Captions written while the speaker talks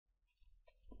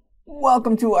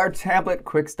Welcome to our tablet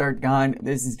quick start guide.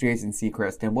 This is Jason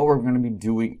Seacrest, and what we're going to be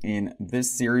doing in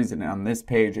this series and on this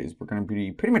page is we're going to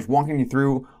be pretty much walking you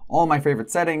through all my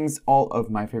favorite settings, all of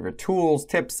my favorite tools,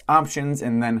 tips, options,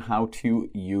 and then how to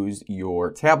use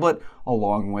your tablet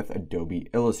along with Adobe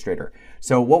Illustrator.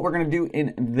 So what we're going to do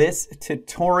in this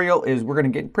tutorial is we're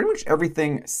going to get pretty much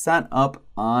everything set up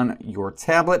on your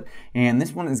tablet, and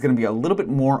this one is going to be a little bit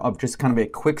more of just kind of a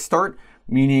quick start.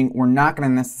 Meaning we're not going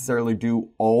to necessarily do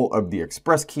all of the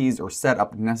express keys or set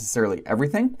up necessarily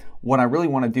everything. What I really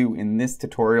want to do in this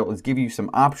tutorial is give you some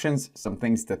options, some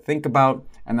things to think about,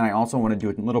 and then I also want to do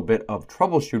a little bit of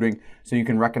troubleshooting so you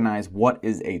can recognize what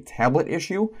is a tablet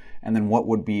issue and then what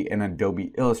would be an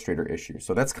Adobe Illustrator issue.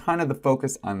 So that's kind of the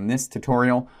focus on this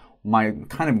tutorial. My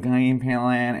kind of game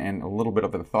plan and a little bit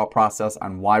of the thought process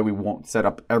on why we won't set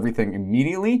up everything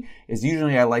immediately is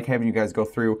usually I like having you guys go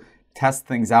through, test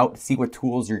things out, see what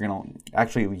tools you're going to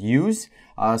actually use,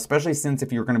 especially since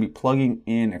if you're going to be plugging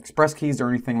in express keys or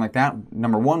anything like that.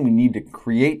 Number one, we need to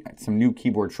create some new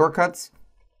keyboard shortcuts.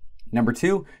 Number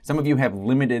two, some of you have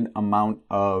limited amount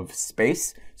of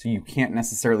space, so you can't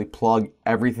necessarily plug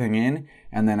everything in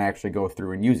and then actually go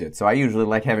through and use it. So I usually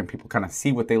like having people kind of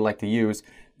see what they like to use,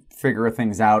 figure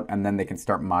things out, and then they can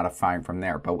start modifying from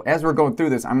there. But as we're going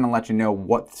through this, I'm going to let you know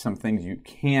what some things you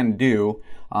can do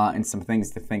and some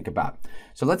things to think about.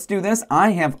 So let's do this.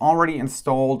 I have already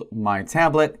installed my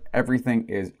tablet. Everything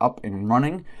is up and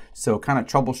running. So kind of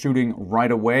troubleshooting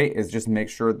right away is just make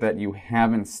sure that you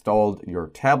have installed your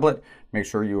tablet. Make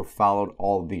sure you have followed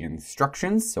all the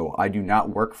instructions. So I do not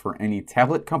work for any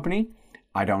tablet company.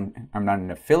 I'm not an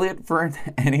affiliate for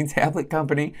any tablet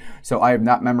company, so I have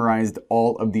not memorized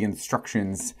all of the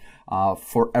instructions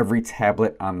for every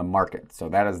tablet on the market. So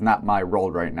that is not my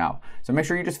role right now. So make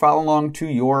sure you just follow along to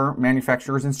your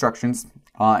manufacturer's instructions.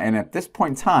 And at this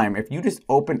point in time, if you just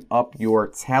open up your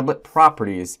tablet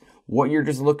properties, what you're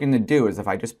just looking to do is if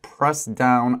I just press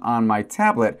down on my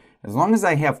tablet, as long as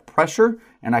I have pressure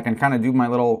and I can kind of do my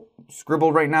little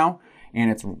scribble right now, and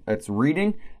it's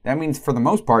reading, that means for the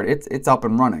most part it's up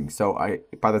and running. So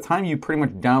by the time you pretty much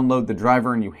download the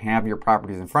driver and you have your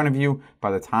properties in front of you, by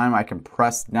the time I can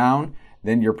press down,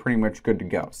 then you're pretty much good to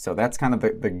go. So that's kind of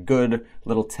the good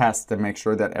little test to make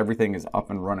sure that everything is up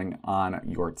and running on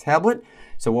your tablet.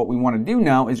 So what we want to do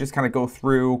now is just kind of go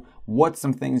through what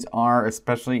some things are,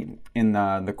 especially in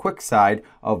the quick side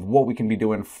of what we can be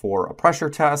doing for a pressure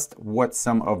test, what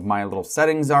some of my little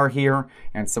settings are here,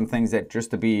 and some things that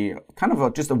just to be kind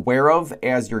of just aware of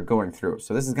as you're going through.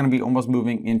 So this is going to be almost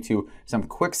moving into some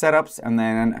quick setups and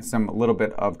then some little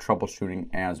bit of troubleshooting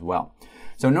as well.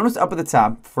 So notice up at the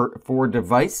top for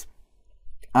device,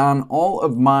 on all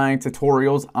of my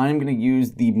tutorials, I'm going to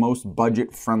use the most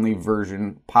budget-friendly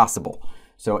version possible.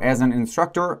 So as an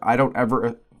instructor, I don't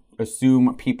ever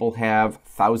assume people have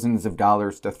thousands of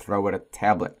dollars to throw at a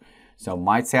tablet. So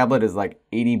my tablet is like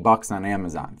 80 bucks on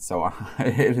Amazon. So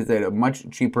it is at a much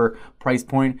cheaper price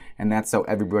point, and that's so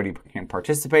everybody can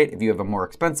participate. If you have a more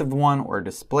expensive one or a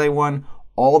display one,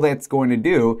 all that's going to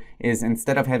do is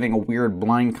instead of having a weird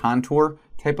blind contour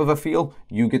type of a feel,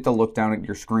 you get to look down at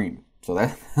your screen. So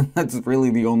that's really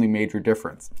the only major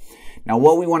difference. Now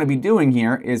what we want to be doing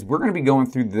here is we're going to be going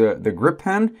through the grip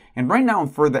pen, and right now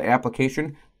for the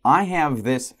application, I have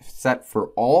this set for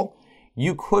all.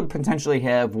 You could potentially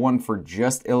have one for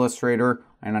just Illustrator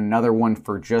and another one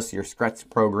for just your Sketch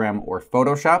program or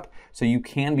Photoshop. So you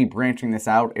can be branching this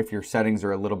out if your settings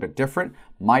are a little bit different.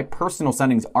 My personal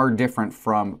settings are different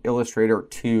from Illustrator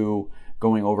to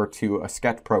going over to a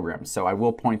Sketch program. So I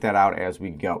will point that out as we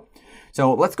go.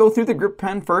 So let's go through the grip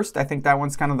pen first. I think that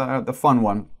one's kind of the fun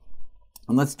one.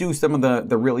 And let's do some of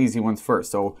the real easy ones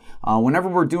first. So whenever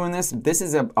we're doing this, this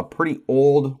is a pretty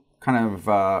old kind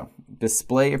of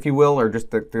display, if you will, or just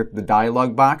the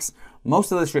dialog box.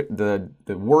 Most of the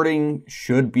wording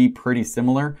should be pretty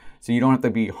similar, so you don't have to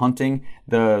be hunting.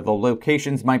 The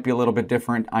locations might be a little bit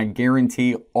different. I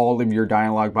guarantee all of your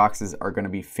dialog boxes are going to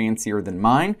be fancier than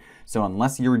mine. So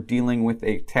unless you're dealing with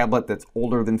a tablet that's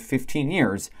older than 15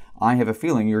 years, I have a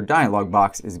feeling your dialog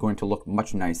box is going to look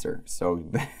much nicer. So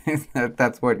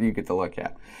that's what you get to look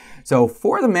at. So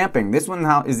for the mapping, this one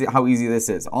is how easy this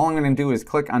is. All I'm going to do is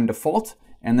click on default,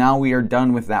 and now we are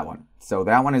done with that one. So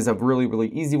that one is a really, really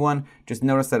easy one. Just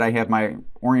notice that I have my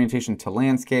orientation to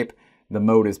landscape, the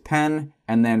mode is pen,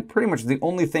 and then pretty much the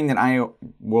only thing that I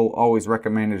will always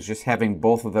recommend is just having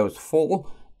both of those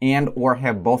full and or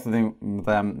have both of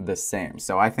them the same.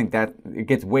 So I think that it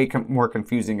gets way more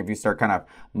confusing if you start kind of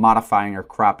modifying or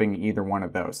cropping either one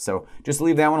of those. So just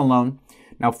leave that one alone.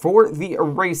 Now for the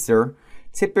eraser,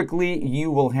 typically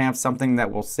you will have something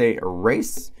that will say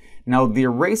erase. Now the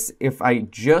erase, if I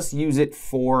just use it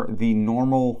for the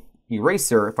normal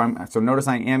eraser, so notice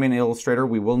I am in Illustrator,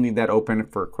 we will need that open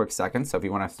for a quick second. So if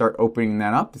you want to start opening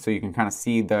that up so you can kind of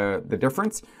see the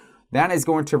difference, that is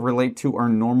going to relate to our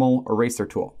normal eraser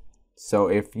tool. So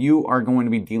if you are going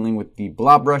to be dealing with the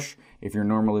blob brush, if you're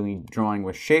normally drawing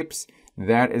with shapes,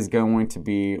 that is going to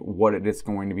be what it is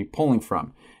going to be pulling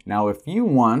from. Now if you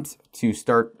want to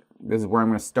start, this is where I'm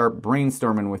going to start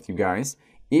brainstorming with you guys.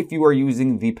 If you are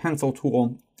using the pencil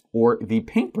tool or the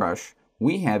paintbrush,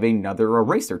 we have another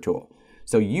eraser tool.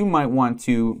 So you might want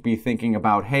to be thinking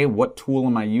about, hey, what tool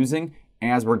am I using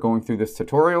as we're going through this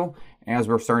tutorial? As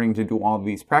we're starting to do all of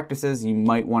these practices, you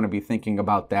might want to be thinking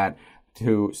about that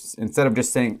to, instead of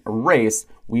just saying erase,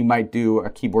 we might do a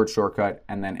keyboard shortcut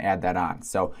and then add that on.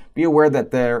 So be aware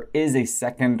that there is a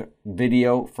second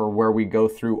video for where we go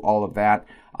through all of that.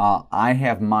 I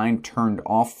have mine turned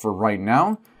off for right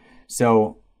now.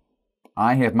 So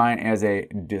I have mine as a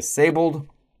disabled.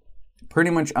 Pretty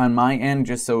much on my end,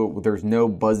 just so there's no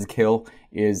buzzkill,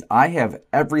 is I have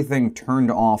everything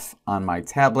turned off on my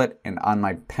tablet and on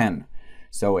my pen.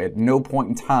 So at no point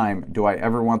in time do I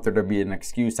ever want there to be an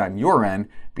excuse on your end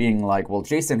being like, well,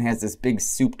 Jason has this big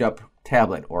souped up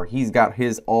tablet, or he's got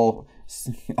his all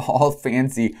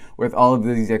fancy with all of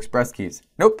these express keys.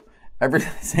 Nope. Every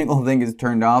single thing is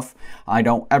turned off. I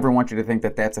don't ever want you to think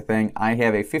that that's a thing. I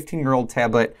have a 15-year-old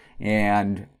tablet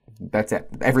and that's it.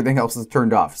 Everything else is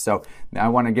turned off. So I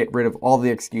want to get rid of all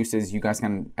the excuses. You guys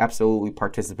can absolutely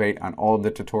participate on all of the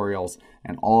tutorials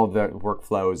and all of the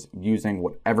workflows using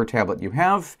whatever tablet you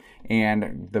have.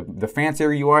 And the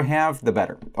fancier you have, the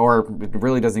better. Or it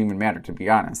really doesn't even matter, to be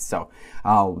honest. So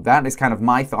that is kind of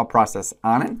my thought process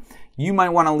on it. You might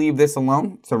want to leave this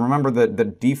alone. So remember that the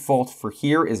default for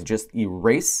here is just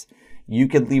erase. You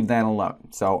could leave that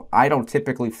alone. So I don't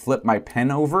typically flip my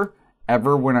pen over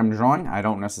ever when I'm drawing. I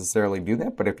don't necessarily do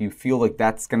that, but if you feel like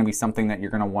that's going to be something that you're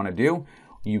going to want to do,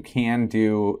 you can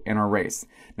do an erase.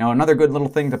 Now another good little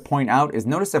thing to point out is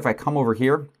notice if I come over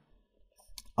here,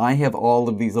 I have all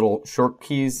of these little short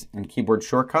keys and keyboard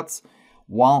shortcuts.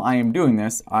 While I am doing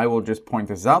this, I will just point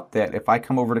this out that if I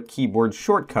come over to keyboard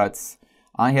shortcuts,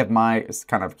 I have my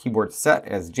kind of keyboard set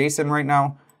as Jason right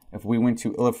now. If we went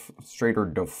to Illustrator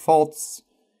defaults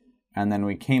and then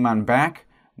we came on back,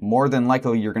 more than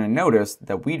likely you're going to notice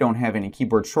that we don't have any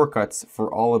keyboard shortcuts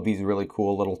for all of these really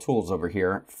cool little tools over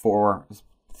here for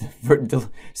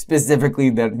specifically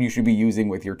that you should be using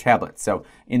with your tablet. So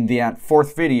in that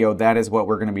fourth video, that is what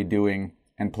we're going to be doing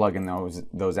and plugging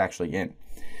those actually in.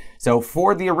 So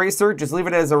for the eraser, just leave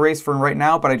it as erase for right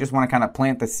now, but I just want to kind of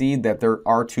plant the seed that there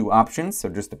are two options. So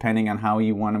just depending on how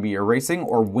you want to be erasing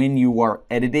or when you are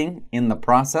editing in the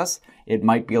process, it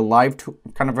might be a live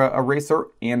kind of a eraser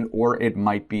and or it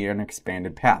might be an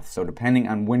expanded path. So depending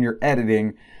on when you're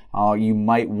editing, you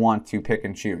might want to pick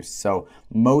and choose. So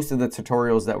most of the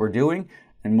tutorials that we're doing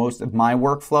and most of my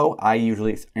workflow, I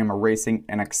usually am erasing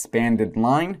an expanded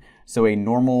line. So a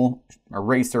normal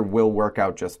eraser will work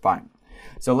out just fine.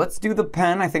 So let's do the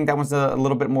pen. I think that was a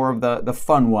little bit more of the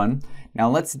fun one. Now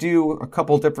let's do a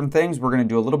couple different things. We're going to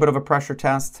do a little bit of a pressure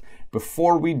test.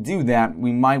 Before we do that,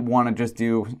 we might want to just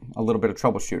do a little bit of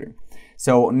troubleshooting.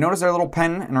 So notice our little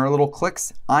pen and our little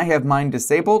clicks. I have mine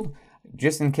disabled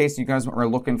just in case you guys are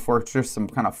looking for just some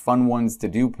kind of fun ones to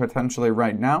do potentially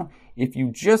right now. If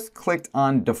you just clicked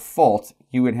on default,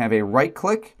 you would have a right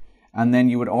click and then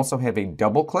you would also have a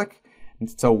double click.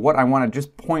 So what I want to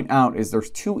just point out is there's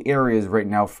two areas right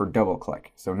now for double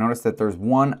click. So notice that there's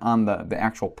one on the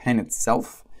actual pen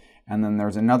itself, and then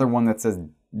there's another one that says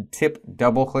tip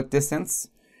double click distance.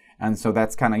 And so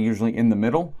that's kind of usually in the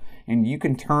middle. And you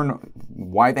can turn,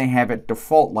 why they have it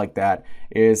default like that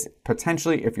is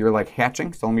potentially if you're like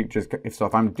hatching. So let me just, if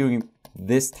I'm doing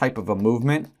this type of a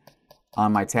movement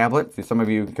on my tablet, so some of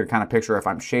you could kind of picture if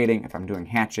I'm shading, if I'm doing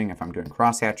hatching, if I'm doing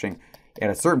cross hatching, at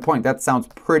a certain point, that sounds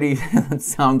pretty, that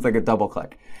sounds like a double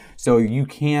click. So you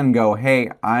can go,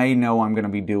 hey, I know I'm going to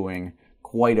be doing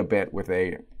quite a bit with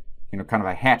a, kind of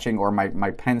a hatching, or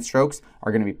my pen strokes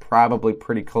are going to be probably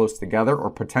pretty close together or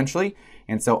potentially.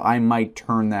 And so I might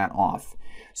turn that off.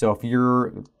 So if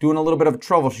you're doing a little bit of a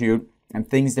troubleshoot and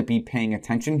things to be paying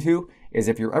attention to is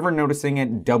if you're ever noticing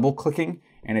it double clicking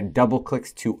and it double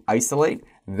clicks to isolate,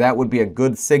 that would be a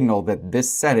good signal that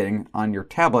this setting on your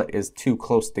tablet is too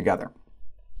close together.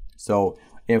 So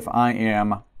if I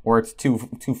am, or it's too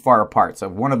far apart. So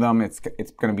one of them, it's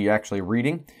going to be actually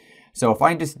reading. So if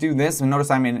I just do this, and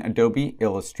notice I'm in Adobe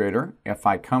Illustrator. If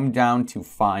I come down to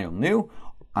File, New,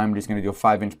 I'm just going to do a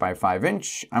 5" by 5". I'm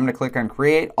going to click on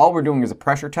Create. All we're doing is a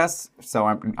pressure test.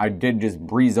 So I did just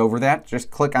breeze over that. Just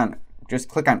click on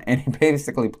any,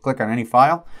 basically click on any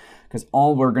file. because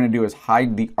all we're going to do is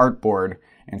hide the artboard,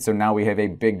 and so now we have a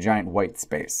big giant white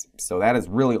space. So that is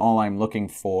really all I'm looking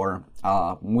for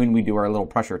when we do our little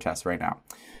pressure test right now.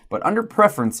 But under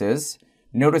preferences,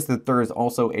 notice that there is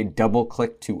also a double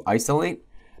click to isolate.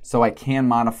 So I can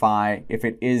modify if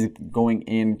it is going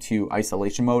into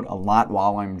isolation mode a lot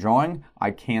while I'm drawing,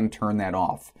 I can turn that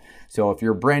off. So if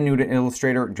you're brand new to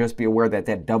Illustrator, just be aware that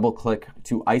that double click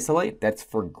to isolate, that's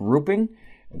for grouping.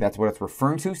 That's what it's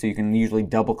referring to. So you can usually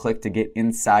double click to get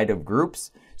inside of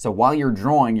groups. So while you're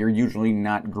drawing, you're usually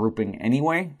not grouping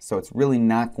anyway. So it's really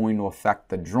not going to affect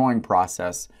the drawing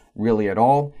process really at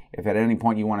all. If at any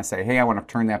point you want to say, hey, I want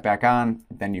to turn that back on,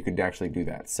 then you could actually do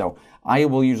that. So I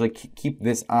will usually keep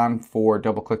this on for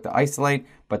double click to isolate,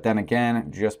 but then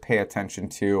again, just pay attention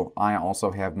to, I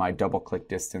also have my double click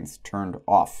distance turned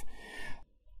off.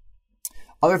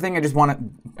 Other thing I just want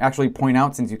to actually point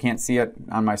out, since you can't see it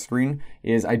on my screen,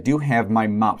 is I do have my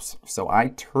mouse. So I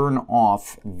turn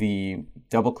off the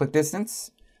double click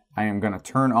distance. I am going to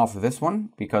turn off this one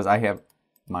because I have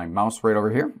my mouse right over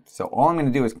here. So all I'm going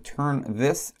to do is turn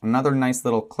this, another nice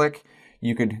little click.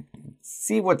 You could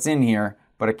see what's in here,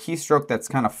 but a keystroke that's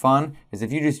kind of fun is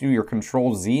if you just do your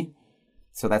Control Z,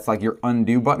 so that's like your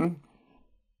undo button,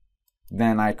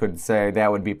 then I could say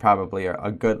that would be probably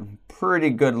a pretty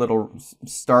good little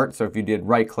start. So if you did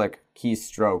right click,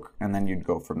 keystroke, and then you'd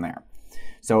go from there.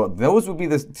 So those would be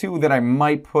the two that I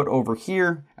might put over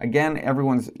here. Again,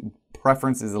 everyone's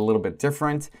preference is a little bit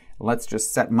different. Let's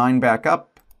just set mine back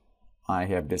up. I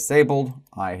have disabled,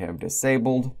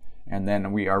 and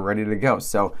then we are ready to go.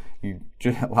 So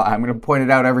I'm going to point it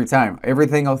out every time. Every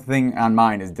single thing on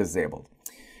mine is disabled.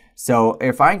 So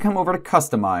if I come over to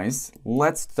customize,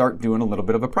 let's start doing a little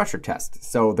bit of a pressure test.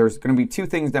 So there's going to be two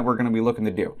things that we're going to be looking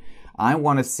to do. I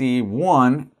want to see,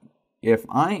 one, if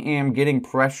I am getting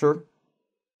pressure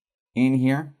in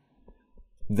here,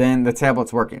 then the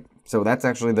tablet's working. So that's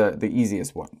actually the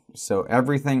easiest one. So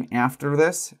everything after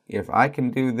this, if I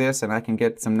can do this and I can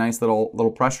get some nice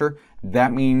little pressure,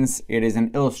 that means it is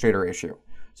an Illustrator issue.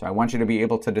 So I want you to be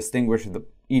able to distinguish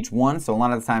each one. So a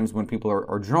lot of the times when people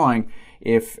are drawing,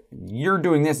 if you're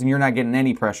doing this and you're not getting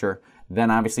any pressure, then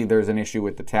obviously there's an issue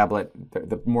with the tablet.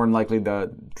 More than likely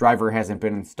the driver hasn't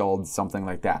been installed, something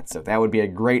like that. So that would be a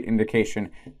great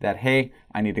indication that, hey,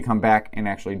 I need to come back and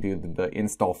actually do the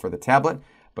install for the tablet.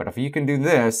 But if you can do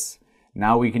this,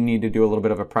 now we can need to do a little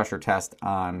bit of a pressure test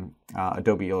on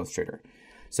Adobe Illustrator.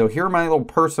 So here are my little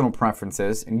personal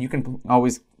preferences, and you can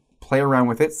always play around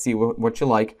with it, see what you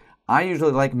like. I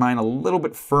usually like mine a little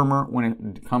bit firmer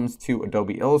when it comes to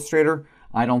Adobe Illustrator.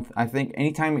 I think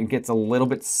anytime it gets a little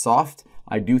bit soft,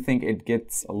 I do think it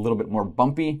gets a little bit more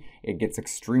bumpy. It gets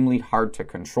extremely hard to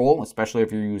control, especially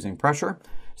if you're using pressure.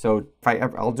 So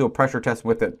if I'll do a pressure test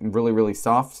with it really, really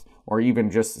soft, or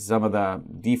even just some of the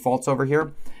defaults over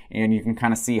here, and you can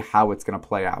kind of see how it's going to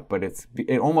play out. But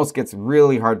it almost gets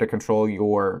really hard to control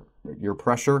your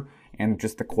pressure and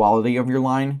just the quality of your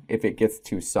line if it gets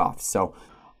too soft. So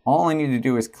all I need to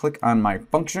do is click on my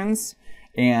functions,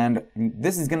 and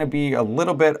this is going to be a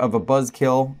little bit of a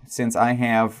buzzkill since I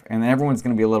have, and everyone's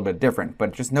going to be a little bit different,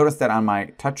 but just notice that on my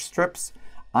touch strips,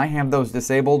 I have those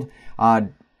disabled.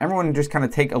 Everyone just kind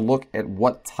of take a look at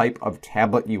what type of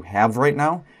tablet you have right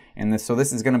now. And so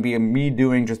this is going to be me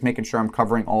just making sure I'm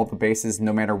covering all the bases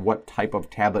no matter what type of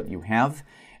tablet you have,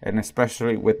 and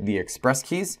especially with the express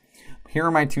keys. Here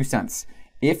are my 2 cents.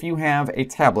 If you have a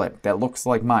tablet that looks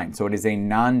like mine, so it is a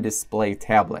non-display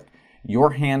tablet,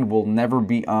 your hand will never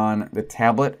be on the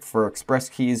tablet for express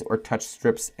keys or touch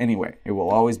strips anyway. It will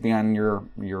always be on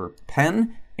your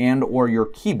pen and or your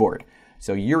keyboard.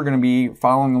 So you're going to be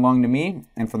following along to me,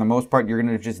 and for the most part, you're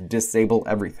going to just disable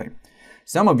everything.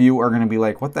 Some of you are going to be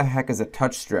like, what the heck is a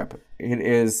touch strip? It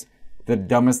is the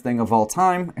dumbest thing of all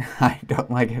time. I don't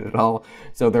like it at all.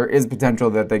 So there is potential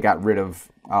that they got rid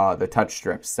of the touch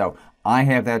strips. So I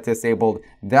have that disabled.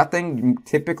 That thing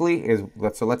typically is,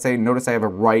 so let's say, notice I have a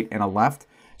right and a left.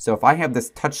 So if I have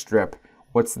this touch strip,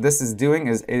 what this is doing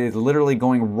is it is literally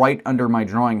going right under my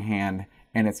drawing hand,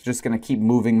 and it's just going to keep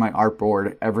moving my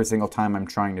artboard every single time I'm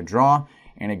trying to draw.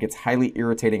 And it gets highly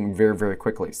irritating very, very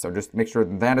quickly. So just make sure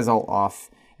that is all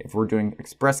off. If we're doing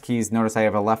express keys, notice I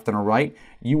have a left and a right.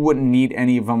 You wouldn't need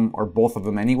any of them or both of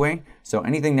them anyway. So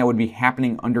anything that would be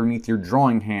happening underneath your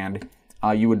drawing hand,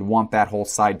 you would want that whole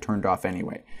side turned off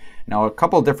anyway. Now, a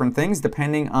couple different things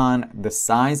depending on the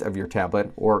size of your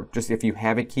tablet, or just if you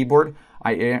have a keyboard.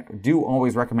 I do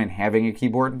always recommend having a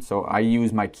keyboard. So I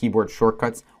use my keyboard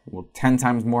shortcuts 10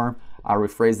 times more. I'll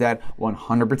rephrase that,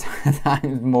 100%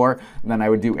 times more than I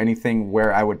would do anything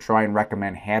where I would try and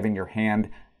recommend having your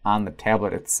hand on the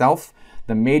tablet itself.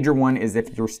 The major one is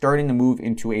if you're starting to move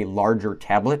into a larger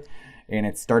tablet and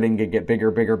it's starting to get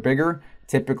bigger, bigger, bigger.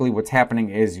 Typically what's happening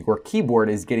is your keyboard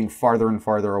is getting farther and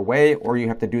farther away, or you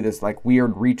have to do this like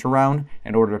weird reach around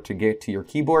in order to get to your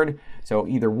keyboard. So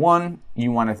either one,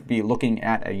 you want to be looking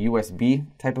at a USB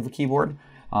type of a keyboard.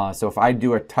 So if I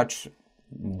do a touch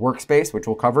workspace, which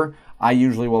we'll cover, I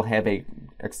usually will have a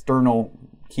external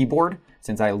keyboard.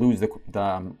 Since I lose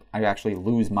I actually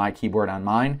lose my keyboard on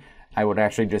mine, I would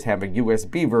actually just have a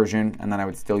USB version, and then I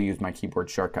would still use my keyboard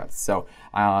shortcuts. So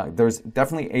there's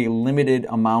definitely a limited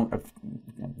amount of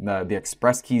the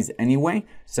express keys anyway.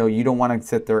 So you don't want to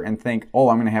sit there and think, oh,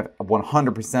 I'm going to have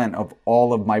 100% of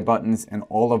all of my buttons and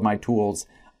all of my tools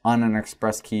on an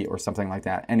express key or something like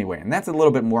that anyway. And that's a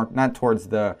little bit more, not towards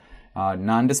the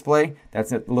non-display,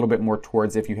 that's a little bit more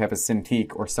towards if you have a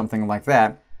Cintiq or something like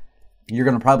that. You're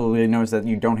going to probably notice that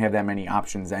you don't have that many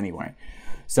options anyway.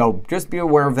 So just be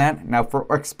aware of that. Now for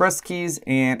express keys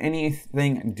and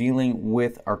anything dealing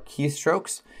with our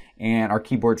keystrokes and our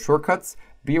keyboard shortcuts,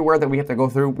 be aware that we have to go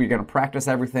through, we're going to practice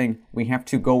everything. We have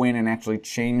to go in and actually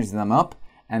change them up.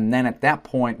 And then at that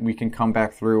point, we can come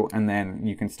back through and then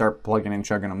you can start plugging and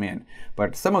chugging them in.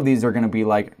 But some of these are going to be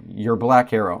like your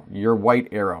black arrow, your white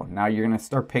arrow. Now you're going to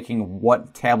start picking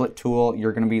what tablet tool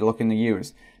you're going to be looking to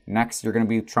use. Next, you're going to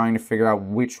be trying to figure out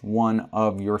which one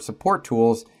of your support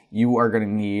tools you are going to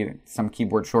need some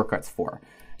keyboard shortcuts for.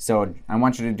 So I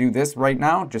want you to do this right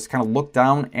now. Just kind of look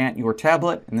down at your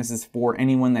tablet, and this is for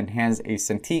anyone that has a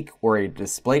Cintiq or a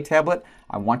display tablet.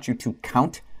 I want you to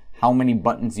count how many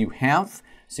buttons you have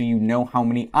so you know how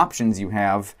many options you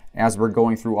have as we're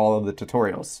going through all of the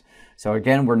tutorials. So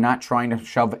again, we're not trying to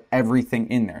shove everything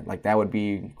in there. Like that would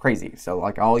be crazy. So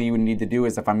like all you would need to do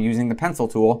is if I'm using the pencil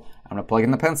tool, I'm gonna plug in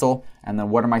the pencil, and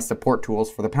then what are my support tools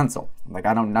for the pencil? Like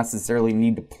I don't necessarily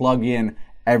need to plug in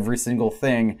every single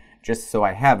thing just so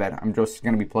I have it. I'm just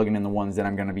gonna be plugging in the ones that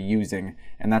I'm gonna be using.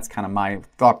 And that's kind of my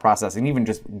thought process, and even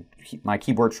just my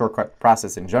keyboard shortcut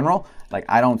process in general. Like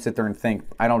I don't sit there and think,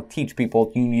 I don't teach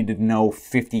people you need to know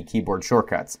 50 keyboard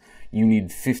shortcuts. You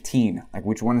need 15. Like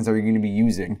which ones are you gonna be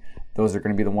using? Those are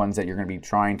going to be the ones that you're going to be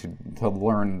trying to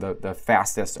learn the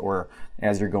fastest, or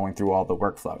as you're going through all the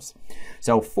workflows.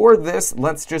 So for this,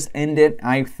 let's just end it.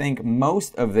 I think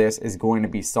most of this is going to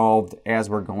be solved as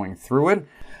we're going through it.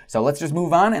 So let's just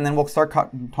move on, and then we'll start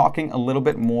talking a little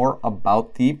bit more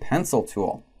about the pencil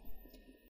tool.